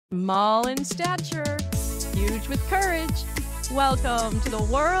Small in stature, huge with courage. Welcome to the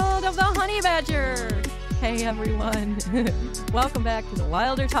world of the honey badger. Hey everyone, welcome back to the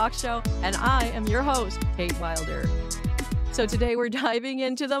Wilder Talk Show, and I am your host, Kate Wilder. So today we're diving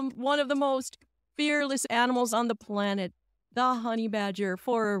into one of the most fearless animals on the planet, the honey badger,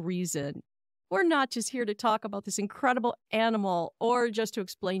 for a reason. We're not just here to talk about this incredible animal or just to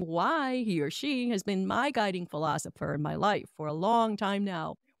explain why he or she has been my guiding philosopher in my life for a long time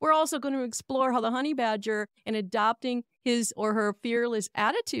now. We're also going to explore how the honey badger, in adopting his or her fearless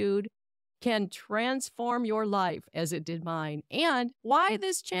attitude, can transform your life as it did mine, and why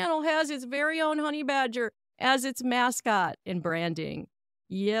this channel has its very own honey badger as its mascot and branding.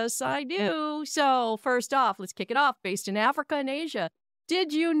 Yes, I do. So first off, let's kick it off. Based in Africa and Asia,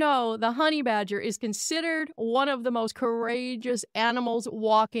 did you know the honey badger is considered one of the most courageous animals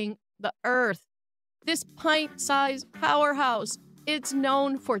walking the earth? This pint-sized powerhouse, it's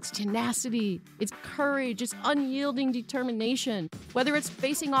known for its tenacity, its courage, its unyielding determination. Whether it's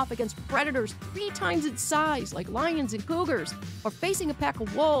facing off against predators 3 times its size, like lions and cougars, or facing a pack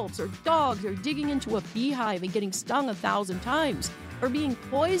of wolves or dogs, or digging into a beehive and getting stung 1,000 times, or being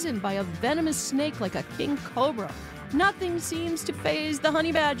poisoned by a venomous snake like a king cobra, nothing seems to faze the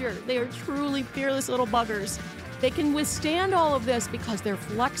honey badger. They are truly fearless little buggers. They can withstand all of this because they're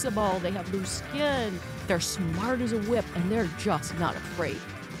flexible, they have loose skin, they're smart as a whip, and they're just not afraid.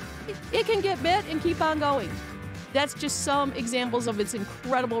 It can get bit and keep on going. That's just some examples of its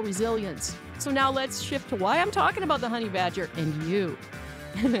incredible resilience. So now let's shift to why I'm talking about the honey badger and you.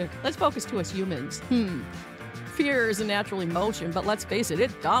 Let's focus to us humans. Fear is a natural emotion, but let's face it,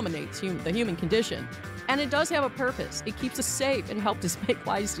 it dominates the human condition. And it does have a purpose. It keeps us safe and helps us make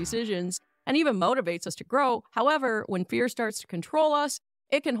wise decisions and even motivates us to grow. However, when fear starts to control us,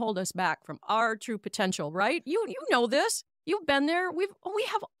 it can hold us back from our true potential, right? You know this. You've been there. We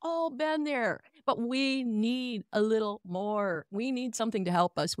have all been there. But we need a little more. We need something to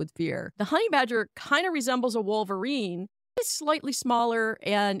help us with fear. The honey badger kind of resembles a wolverine. It's slightly smaller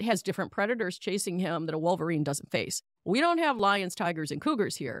and has different predators chasing him that a wolverine doesn't face. We don't have lions, tigers, and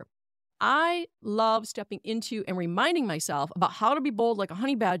cougars here. I love stepping into and reminding myself about how to be bold like a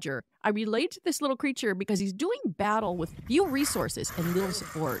honey badger. I relate to this little creature because he's doing battle with few resources and little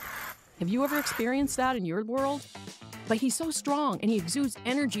support. Have you ever experienced that in your world? But he's so strong and he exudes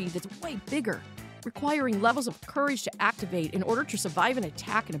energy that's way bigger, requiring levels of courage to activate in order to survive an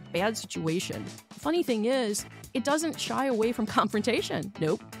attack in a bad situation. The funny thing is, it doesn't shy away from confrontation.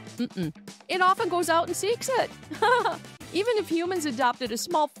 Nope. It often goes out and seeks it. Even if humans adopted a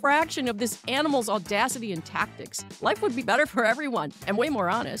small fraction of this animal's audacity and tactics, life would be better for everyone and way more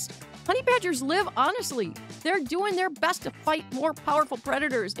honest. Honey badgers live honestly. They're doing their best to fight more powerful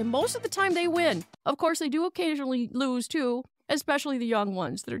predators, and most of the time they win. Of course, they do occasionally lose too, especially the young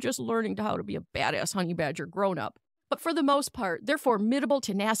ones that are just learning how to be a badass honey badger grown up. But for the most part, their formidable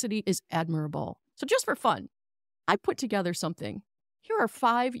tenacity is admirable. So just for fun, I put together something. Here are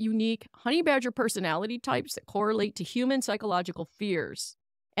 5 unique honey badger personality types that correlate to human psychological fears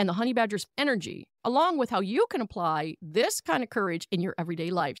and the honey badger's energy, along with how you can apply this kind of courage in your everyday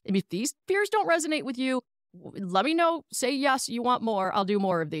life. And if these fears don't resonate with you, let me know. Say yes, you want more. I'll do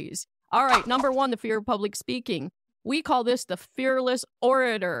more of these. All right, number 1, the fear of public speaking. We call this the fearless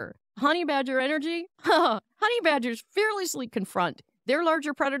orator. Honey badger energy? Honey badgers fearlessly confront their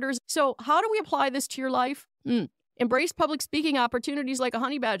larger predators. So how do we apply this to your life? Embrace public speaking opportunities like a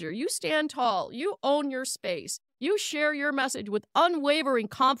honey badger. You stand tall. You own your space. You share your message with unwavering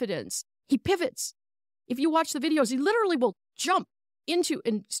confidence. He pivots. If you watch the videos, he literally will jump into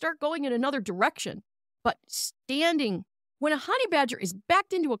and start going in another direction. But standing, when a honey badger is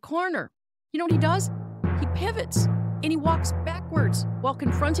backed into a corner, you know what he does? He pivots and he walks backwards while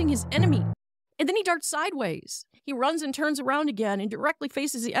confronting his enemy. And then he darts sideways. He runs and turns around again and directly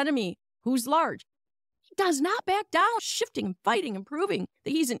faces the enemy, who's large. Does not back down, shifting and fighting and proving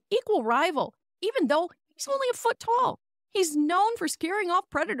that he's an equal rival, even though he's only a foot tall. He's known for scaring off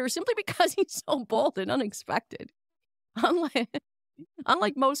predators simply because he's so bold and unexpected.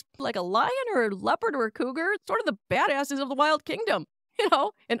 Unlike most, like a lion or a leopard or a cougar, sort of the badasses of the wild kingdom,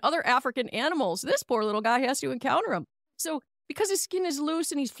 and other African animals, this poor little guy has to encounter him. So because his skin is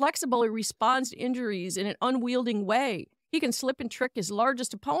loose and he's flexible, he responds to injuries in an unwielding way. He can slip and trick his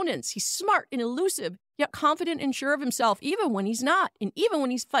largest opponents. He's smart and elusive, yet confident and sure of himself, even when he's not, and even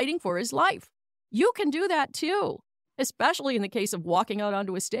when he's fighting for his life. You can do that too, especially in the case of walking out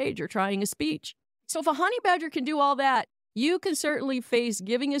onto a stage or trying a speech. So if a honey badger can do all that, you can certainly face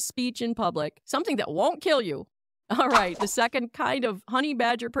giving a speech in public, something that won't kill you. All right, the second kind of honey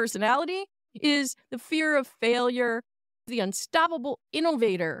badger personality is the fear of failure the unstoppable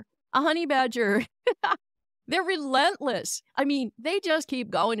innovator, a honey badger. They're relentless. I mean, they just keep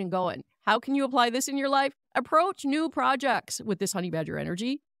going and going. How can you apply this in your life? Approach new projects with this honey badger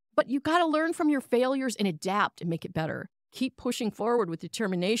energy, but you got to learn from your failures and adapt and make it better. Keep pushing forward with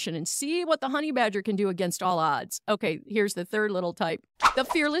determination and see what the honey badger can do against all odds. Okay, here's the third little type, the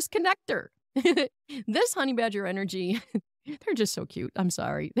fearless connector. This honey badger energy, they're just so cute. I'm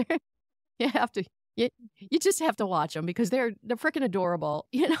sorry. You just have to watch them because they're freaking adorable.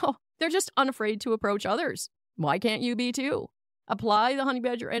 They're just unafraid to approach others. Why can't you be too? Apply the honey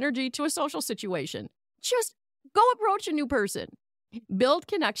badger energy to a social situation. Just go approach a new person. Build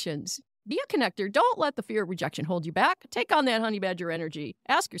connections. Be a connector. Don't let the fear of rejection hold you back. Take on that honey badger energy.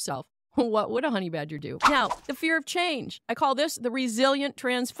 Ask yourself, what would a honey badger do? Now, the fear of change. I call this the resilient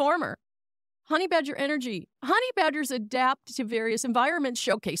transformer. Honey badger energy. Honey badgers adapt to various environments,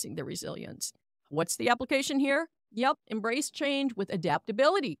 showcasing their resilience. What's the application here? Yep, embrace change with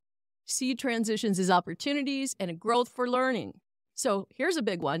adaptability. See transitions as opportunities and a growth for learning. So here's a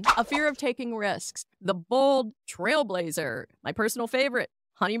big one, a fear of taking risks. The bold trailblazer, my personal favorite,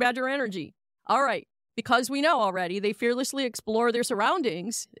 honey badger energy. All right, because we know already they fearlessly explore their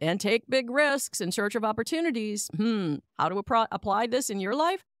surroundings and take big risks in search of opportunities. How to apply this in your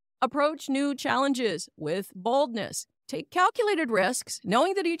life? Approach new challenges with boldness. Take calculated risks,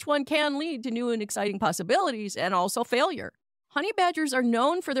 knowing that each one can lead to new and exciting possibilities and also failure. Honey badgers are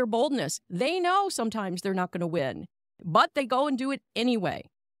known for their boldness. They know sometimes they're not going to win, but they go and do it anyway.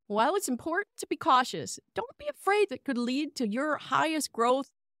 While it's important to be cautious, don't be afraid that could lead to your highest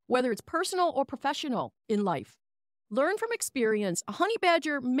growth, whether it's personal or professional in life. Learn from experience. A honey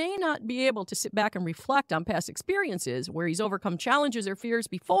badger may not be able to sit back and reflect on past experiences where he's overcome challenges or fears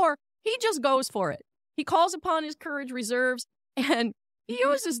before. He just goes for it. He calls upon his courage reserves, and he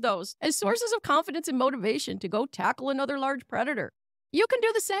uses those as sources of confidence and motivation to go tackle another large predator. You can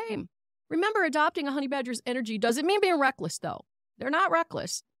do the same. Remember, adopting a honey badger's energy doesn't mean being reckless, though. They're not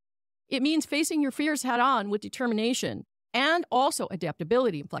reckless. It means facing your fears head on with determination and also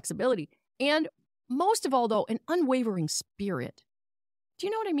adaptability and flexibility. And most of all, though, an unwavering spirit. Do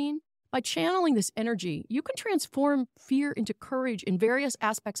you know what I mean? By channeling this energy, you can transform fear into courage in various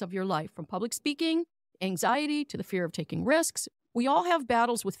aspects of your life, from public speaking, anxiety, to the fear of taking risks. We all have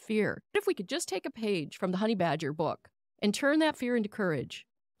battles with fear. What if we could just take a page from the Honey Badger book and turn that fear into courage?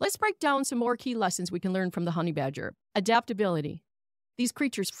 Let's break down some more key lessons we can learn from the honey badger. Adaptability. These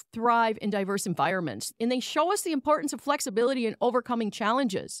creatures thrive in diverse environments, and they show us the importance of flexibility in overcoming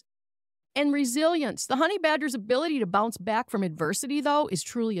challenges. And resilience. The honey badger's ability to bounce back from adversity, though, is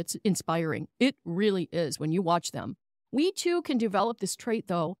truly inspiring. It really is when you watch them. We, too, can develop this trait,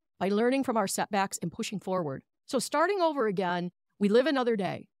 though, by learning from our setbacks and pushing forward. So starting over again, we live another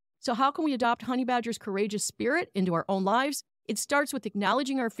day. So how can we adopt honey badger's courageous spirit into our own lives? It starts with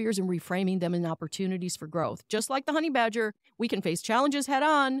acknowledging our fears and reframing them in opportunities for growth. Just like the honey badger, we can face challenges head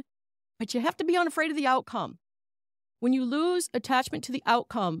on, but you have to be unafraid of the outcome. When you lose attachment to the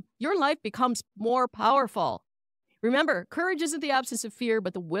outcome, your life becomes more powerful. Remember, courage isn't the absence of fear,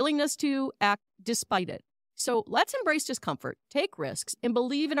 but the willingness to act despite it. So let's embrace discomfort, take risks, and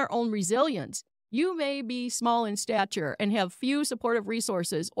believe in our own resilience. You may be small in stature and have few supportive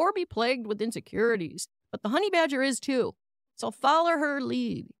resources or be plagued with insecurities, but the honey badger is too. So follow her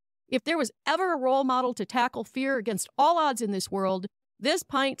lead. If there was ever a role model to tackle fear against all odds in this world, this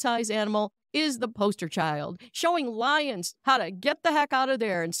pint-sized animal is the poster child, showing lions how to get the heck out of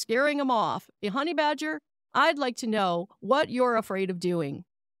there and scaring them off. The honey badger, I'd like to know what you're afraid of doing.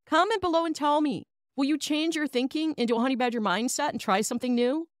 Comment below and tell me, will you change your thinking into a honey badger mindset and try something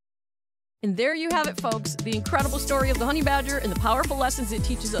new? And there you have it, folks, the incredible story of the honey badger and the powerful lessons it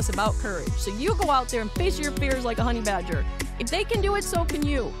teaches us about courage. So you go out there and face your fears like a honey badger. If they can do it, so can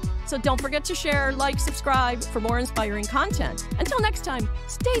you. So don't forget to share, like, subscribe for more inspiring content. Until next time,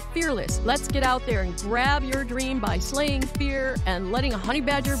 stay fearless. Let's get out there and grab your dream by slaying fear and letting a honey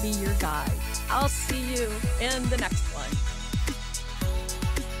badger be your guide. I'll see you in the next one.